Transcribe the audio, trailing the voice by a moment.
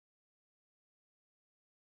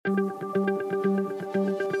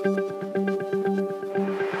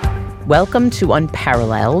Welcome to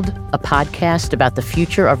Unparalleled, a podcast about the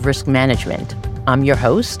future of risk management. I'm your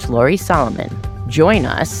host, Lori Solomon. Join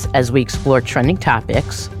us as we explore trending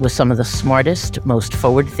topics with some of the smartest, most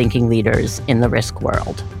forward-thinking leaders in the risk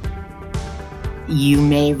world. You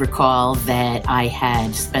may recall that I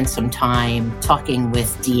had spent some time talking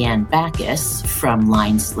with DeAnn Backus from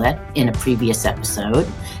LineSlip in a previous episode,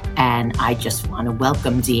 and I just want to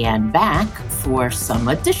welcome DeAnn back for some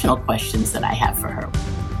additional questions that I have for her.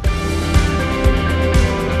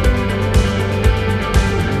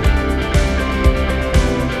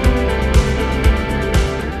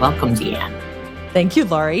 Welcome, DeAnn. Thank you,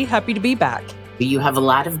 Laurie. Happy to be back. You have a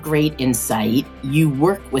lot of great insight. You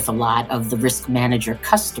work with a lot of the risk manager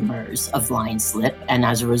customers of LineSlip, and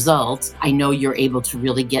as a result, I know you're able to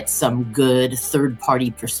really get some good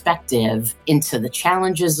third-party perspective into the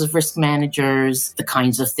challenges of risk managers, the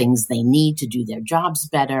kinds of things they need to do their jobs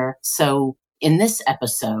better. So in this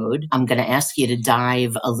episode, I'm going to ask you to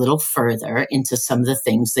dive a little further into some of the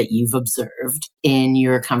things that you've observed in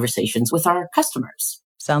your conversations with our customers.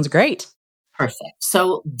 Sounds great. Perfect.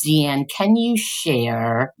 So, DeAnn, can you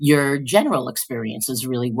share your general experiences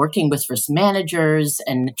really working with risk managers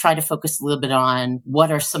and try to focus a little bit on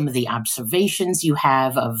what are some of the observations you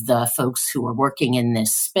have of the folks who are working in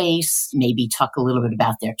this space? Maybe talk a little bit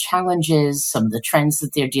about their challenges, some of the trends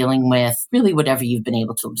that they're dealing with, really whatever you've been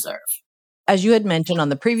able to observe. As you had mentioned on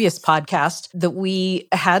the previous podcast that we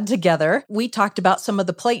had together, we talked about some of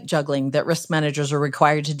the plate juggling that risk managers are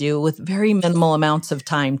required to do with very minimal amounts of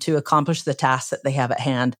time to accomplish the tasks that they have at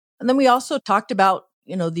hand. And then we also talked about,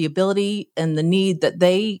 the ability and the need that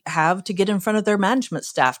they have to get in front of their management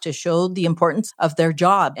staff to show the importance of their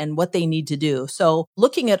job and what they need to do. So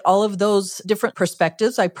looking at all of those different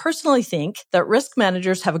perspectives, I personally think that risk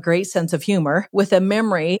managers have a great sense of humor with a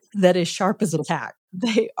memory that is sharp as a tack.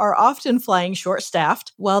 They are often flying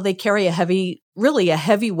short-staffed while they carry a heavy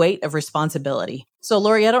weight of responsibility. So,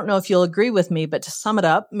 Lori, I don't know if you'll agree with me, but to sum it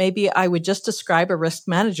up, maybe I would just describe a risk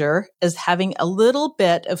manager as having a little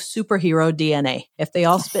bit of superhero DNA. If they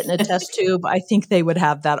all spit in a test tube, I think they would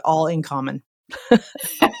have that all in common.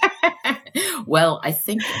 Well, I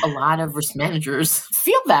think a lot of risk managers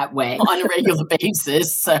feel that way on a regular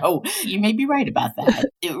basis. So you may be right about that.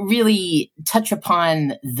 It really touch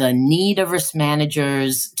upon the need of risk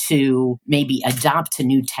managers to maybe adopt to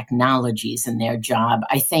new technologies in their job.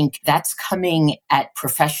 I think that's coming at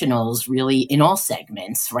professionals really in all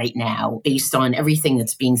segments right now, based on everything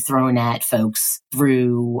that's being thrown at folks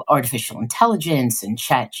through artificial intelligence and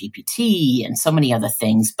ChatGPT and so many other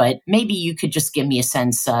things. But maybe you could just give me a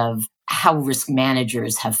sense of how risk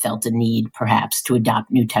managers have felt a need, perhaps, to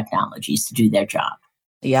adopt new technologies to do their job.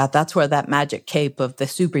 Yeah, that's where that magic cape of the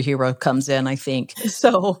superhero comes in, I think.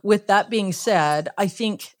 So with that being said, I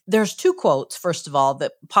think there's two quotes, first of all,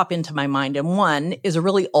 that pop into my mind. And one is a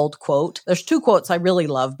really old quote. There's two quotes I really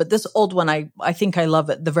love, but this old one, I think I love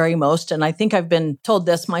it the very most. And I think I've been told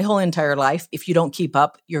this my whole entire life. If you don't keep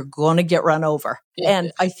up, you're going to get run over.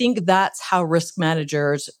 And I think that's how risk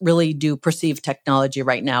managers really do perceive technology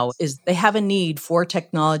right now, is they have a need for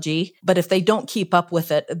technology, but if they don't keep up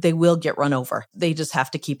with it, they will get run over. They just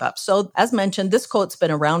have to keep up. So as mentioned, this quote's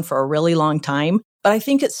been around for a really long time, but I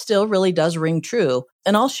think it still really does ring true.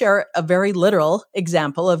 And I'll share a very literal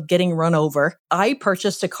example of getting run over. I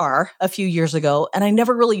purchased a car a few years ago, and I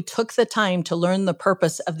never really took the time to learn the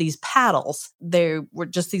purpose of these paddles. They were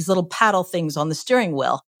just these little paddle things on the steering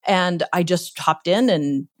wheel. And I just hopped in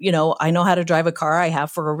and, I know how to drive a car. I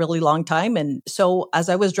have for a really long time. And so as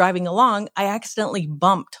I was driving along, I accidentally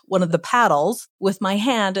bumped one of the paddles with my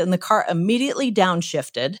hand and the car immediately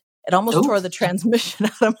downshifted. It almost tore the transmission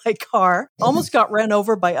out of my car, almost got ran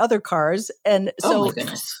over by other cars. And so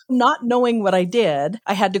not knowing what I did,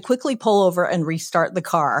 I had to quickly pull over and restart the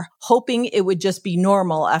car, hoping it would just be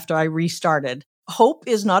normal after I restarted. Hope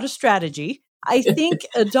is not a strategy. I think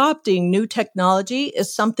adopting new technology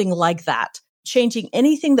is something like that. Changing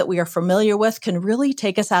anything that we are familiar with can really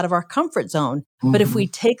take us out of our comfort zone. Mm-hmm. But if we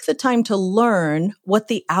take the time to learn what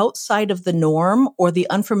the outside of the norm or the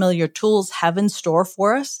unfamiliar tools have in store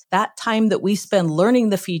for us, that time that we spend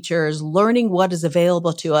learning the features, learning what is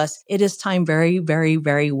available to us, it is time very, very,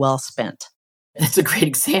 very well spent. That's a great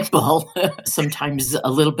example. Sometimes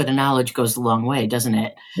a little bit of knowledge goes a long way, doesn't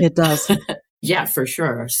it? It does. Yeah, for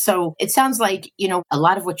sure. So it sounds like, a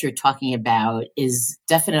lot of what you're talking about is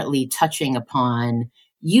definitely touching upon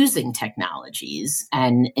using technologies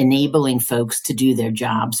and enabling folks to do their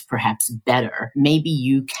jobs perhaps better. Maybe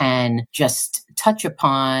you can just touch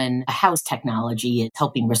upon how technology is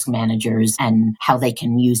helping risk managers and how they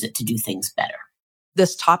can use it to do things better.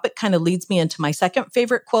 This topic kind of leads me into my second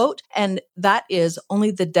favorite quote, and that is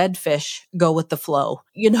only the dead fish go with the flow.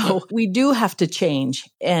 We do have to change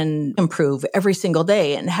and improve every single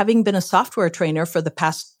day. And having been a software trainer for the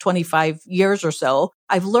past 25 years or so,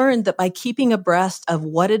 I've learned that by keeping abreast of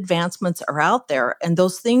what advancements are out there and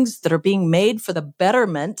those things that are being made for the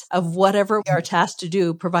betterment of whatever we are tasked to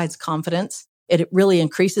do provides confidence. It really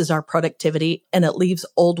increases our productivity and it leaves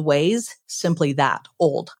old ways simply that,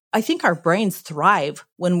 old. I think our brains thrive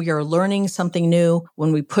when we are learning something new,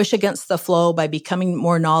 when we push against the flow by becoming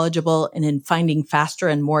more knowledgeable and in finding faster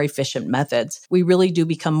and more efficient methods. We really do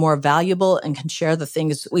become more valuable and can share the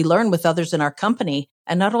things we learn with others in our company.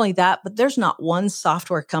 And not only that, but there's not one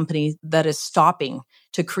software company that is stopping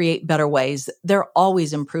to create better ways. They're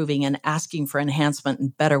always improving and asking for enhancement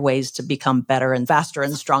and better ways to become better and faster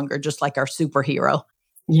and stronger, just like our superhero.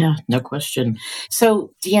 Yeah, no question.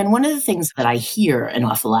 So, DeAnn, one of the things that I hear an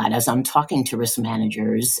awful lot as I'm talking to risk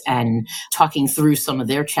managers and talking through some of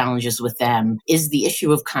their challenges with them is the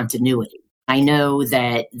issue of continuity. I know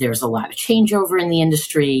that there's a lot of changeover in the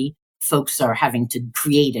industry. Folks are having to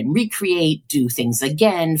create and recreate, do things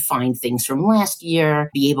again, find things from last year,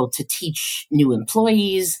 be able to teach new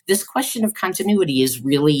employees. This question of continuity is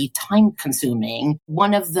really time consuming.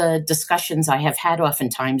 One of the discussions I have had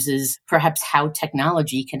oftentimes is perhaps how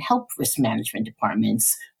technology can help risk management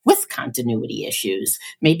departments with continuity issues.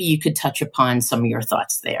 Maybe you could touch upon some of your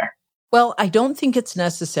thoughts there. Well, I don't think it's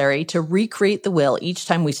necessary to recreate the wheel each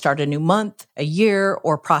time we start a new month, a year,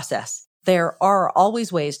 or process. There are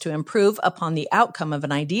always ways to improve upon the outcome of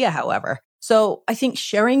an idea, however. So I think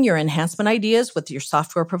sharing your enhancement ideas with your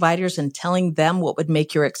software providers and telling them what would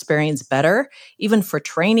make your experience better, even for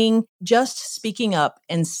training, just speaking up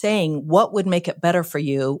and saying what would make it better for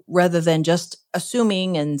you rather than just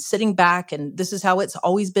assuming and sitting back and this is how it's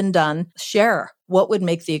always been done. Share what would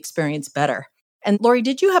make the experience better. And Lori,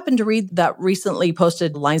 did you happen to read that recently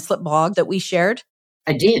posted line slip blog that we shared?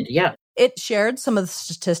 I did, yeah. It shared some of the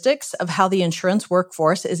statistics of how the insurance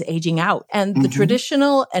workforce is aging out. And the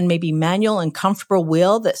traditional and maybe manual and comfortable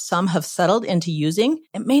wheel that some have settled into using,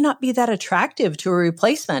 it may not be that attractive to a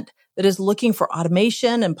replacement that is looking for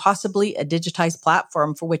automation and possibly a digitized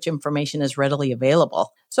platform for which information is readily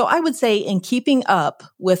available. So I would say in keeping up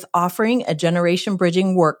with offering a generation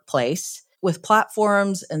bridging workplace, with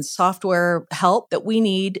platforms and software help that we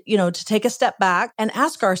need, to take a step back and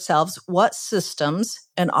ask ourselves what systems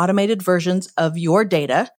and automated versions of your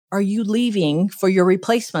data are you leaving for your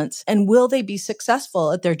replacements? And will they be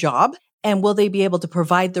successful at their job? And will they be able to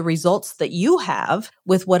provide the results that you have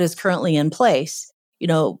with what is currently in place?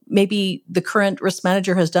 Maybe the current risk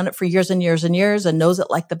manager has done it for years and years and years and knows it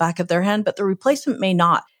like the back of their hand, but the replacement may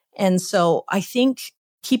not. And so I think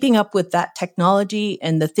keeping up with that technology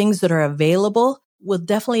and the things that are available will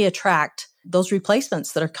definitely attract those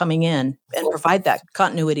replacements that are coming in and provide that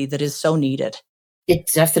continuity that is so needed.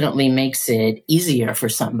 It definitely makes it easier for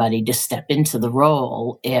somebody to step into the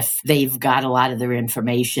role if they've got a lot of their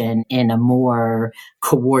information in a more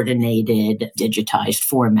coordinated, digitized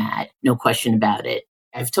format. No question about it.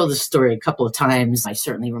 I've told this story a couple of times. I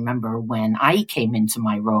certainly remember when I came into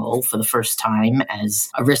my role for the first time as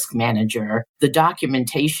a risk manager, the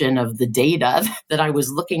documentation of the data that I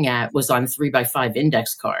was looking at was on 3x5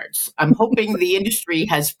 index cards. I'm hoping the industry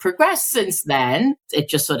has progressed since then. It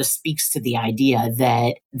just sort of speaks to the idea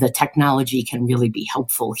that the technology can really be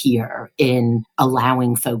helpful here in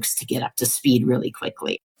allowing folks to get up to speed really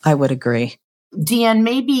quickly. I would agree. DeAnn,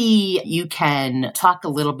 maybe you can talk a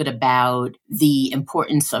little bit about the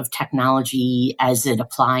importance of technology as it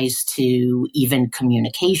applies to even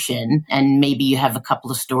communication. And maybe you have a couple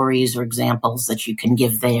of stories or examples that you can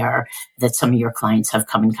give there that some of your clients have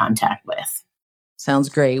come in contact with. Sounds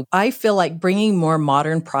great. I feel like bringing more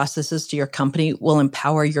modern processes to your company will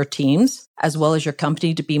empower your teams as well as your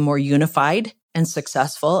company to be more unified and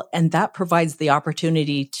successful. And that provides the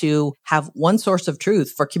opportunity to have one source of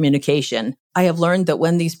truth for communication. I have learned that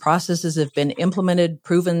when these processes have been implemented,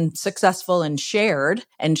 proven successful, and shared's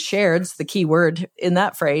the key word in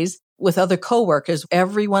that phrase, with other coworkers,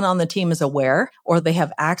 everyone on the team is aware or they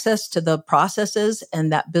have access to the processes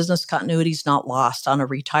and that business continuity is not lost on a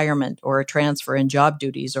retirement or a transfer in job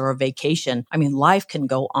duties or a vacation. I mean, life can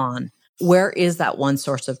go on. Where is that one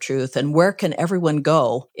source of truth and where can everyone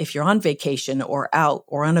go if you're on vacation or out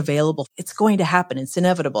or unavailable? It's going to happen. It's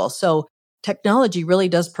inevitable. So technology really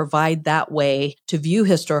does provide that way to view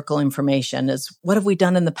historical information as what have we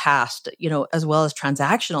done in the past, as well as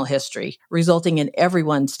transactional history, resulting in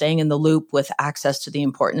everyone staying in the loop with access to the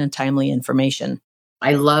important and timely information.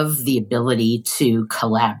 I love the ability to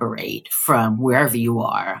collaborate from wherever you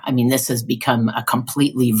are. I mean, this has become a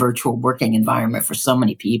completely virtual working environment for so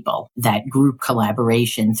many people that group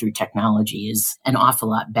collaboration through technology is an awful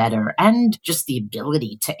lot better. And just the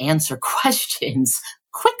ability to answer questions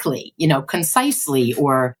quickly, concisely,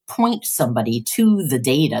 or point somebody to the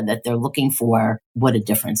data that they're looking for. What a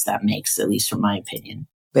difference that makes, at least from my opinion.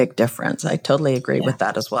 Big difference. I totally agree with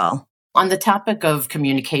that as well. On the topic of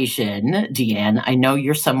communication, DeAnn, I know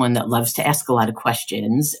you're someone that loves to ask a lot of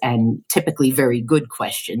questions and typically very good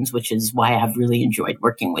questions, which is why I've really enjoyed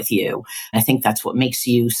working with you. I think that's what makes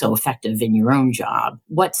you so effective in your own job.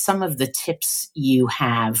 What's some of the tips you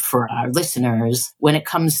have for our listeners when it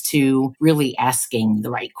comes to really asking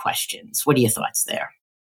the right questions? What are your thoughts there?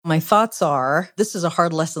 My thoughts are, this is a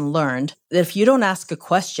hard lesson learned, that if you don't ask a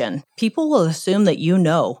question, people will assume that you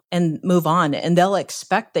know and move on, and they'll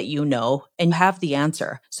expect that you know and have the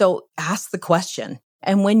answer. So ask the question.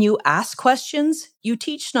 And when you ask questions, you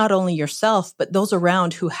teach not only yourself, but those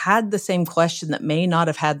around who had the same question that may not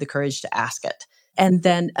have had the courage to ask it. And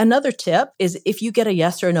then another tip is if you get a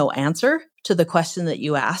yes or no answer to the question that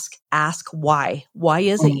you ask why. Why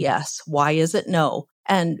is it yes? Why is it no?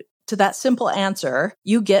 And to that simple answer,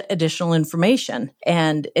 you get additional information,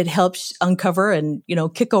 and it helps uncover and,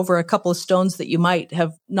 kick over a couple of stones that you might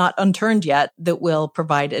have not unturned yet that will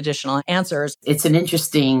provide additional answers. It's an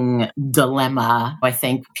interesting dilemma. I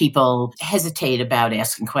think people hesitate about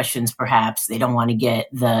asking questions. Perhaps they don't want to get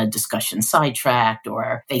the discussion sidetracked,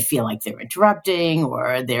 or they feel like they're interrupting,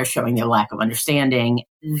 or they're showing their lack of understanding.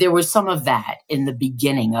 There was some of that in the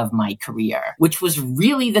beginning of my career, which was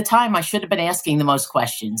really the time I should have been asking the most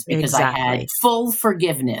questions because I had full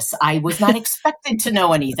forgiveness. I was not expected to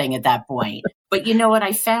know anything at that point. But you know what?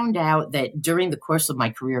 I found out that during the course of my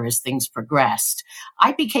career, as things progressed,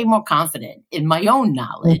 I became more confident in my own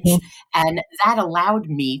knowledge. And that allowed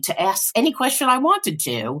me to ask any question I wanted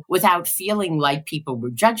to without feeling like people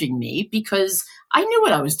were judging me, because I knew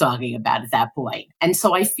what I was talking about at that point. And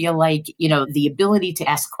so I feel like, the ability to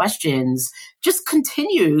ask questions just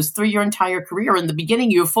continues through your entire career. In the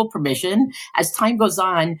beginning, you have full permission. As time goes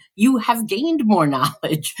on, you have gained more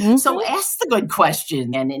knowledge. So ask the good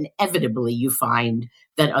question, and inevitably you find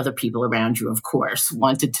that other people around you, of course,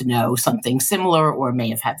 wanted to know something similar or may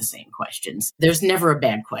have had the same questions. There's never a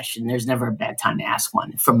bad question. There's never a bad time to ask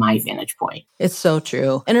one from my vantage point. It's so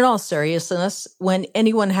true. And in all seriousness, when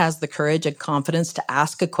anyone has the courage and confidence to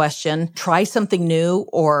ask a question, try something new,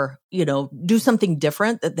 or do something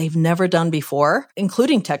different that they've never done before,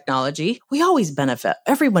 including technology, we always benefit.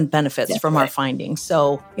 Everyone benefits from our findings.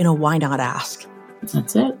 So, why not ask?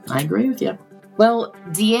 That's it. I agree with you. Well,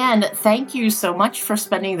 DeAnn, thank you so much for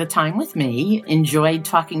spending the time with me. Enjoyed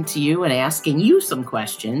talking to you and asking you some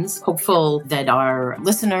questions. Hopeful that our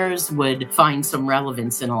listeners would find some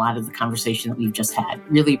relevance in a lot of the conversation that we've just had.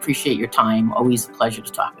 Really appreciate your time. Always a pleasure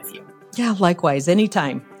to talk with you. Yeah, likewise.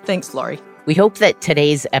 Anytime. Thanks, Lori. We hope that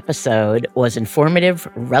today's episode was informative,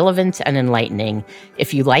 relevant, and enlightening.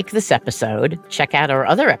 If you like this episode, check out our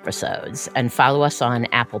other episodes and follow us on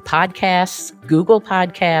Apple Podcasts, Google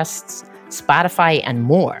Podcasts, Spotify, and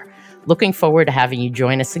more. Looking forward to having you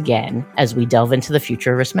join us again as we delve into the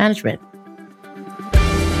future of risk management.